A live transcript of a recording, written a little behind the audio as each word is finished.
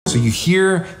So you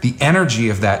hear the energy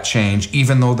of that change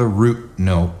even though the root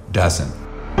note doesn't.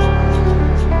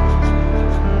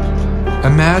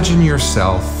 Imagine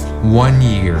yourself 1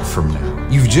 year from now.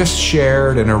 You've just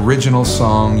shared an original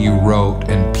song you wrote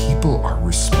and people are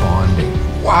responding.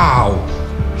 Wow!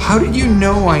 How did you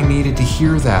know I needed to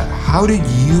hear that? How did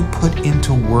you put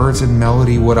into words and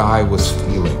melody what I was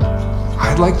feeling?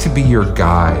 I'd like to be your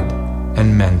guide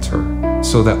and mentor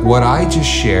so that what I just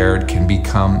shared can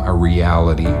become a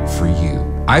reality for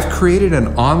you. I've created an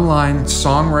online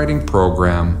songwriting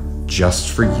program just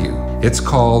for you. It's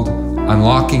called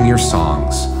Unlocking Your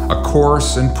Songs, a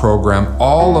course and program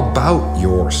all about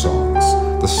your songs,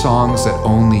 the songs that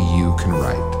only you can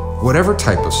write. Whatever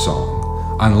type of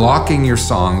song, Unlocking Your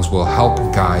Songs will help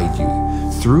guide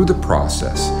you through the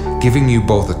process, giving you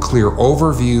both a clear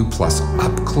overview plus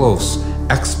up-close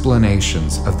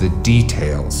explanations of the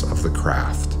details of the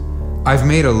craft. I've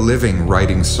made a living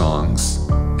writing songs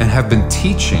and have been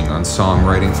teaching on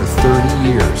songwriting for 30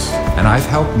 years, and I've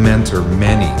helped mentor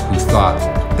many who thought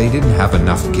they didn't have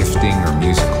enough gifting or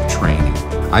musical training.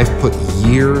 I've put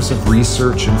years of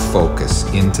research and focus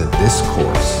into this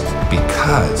course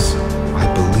because I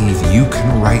believe you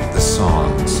can write the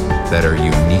songs that are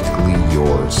uniquely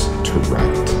yours to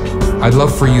write. I'd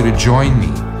love for you to join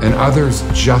me and others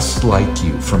just like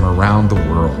you from around the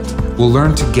world. We'll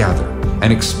learn together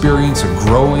and experience a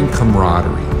growing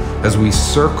camaraderie as we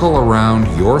circle around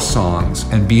your songs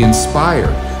and be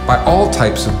inspired by all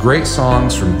types of great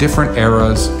songs from different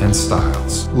eras and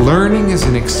styles. Learning is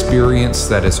an experience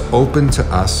that is open to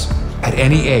us at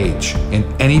any age, in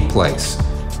any place,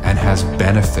 and has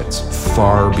benefits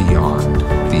far beyond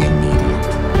the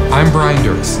immediate. I'm Brian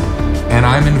Doerksen, and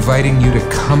I'm inviting you to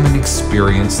come and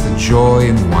experience the joy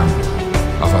and wonder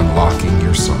of unlocking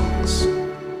your songs.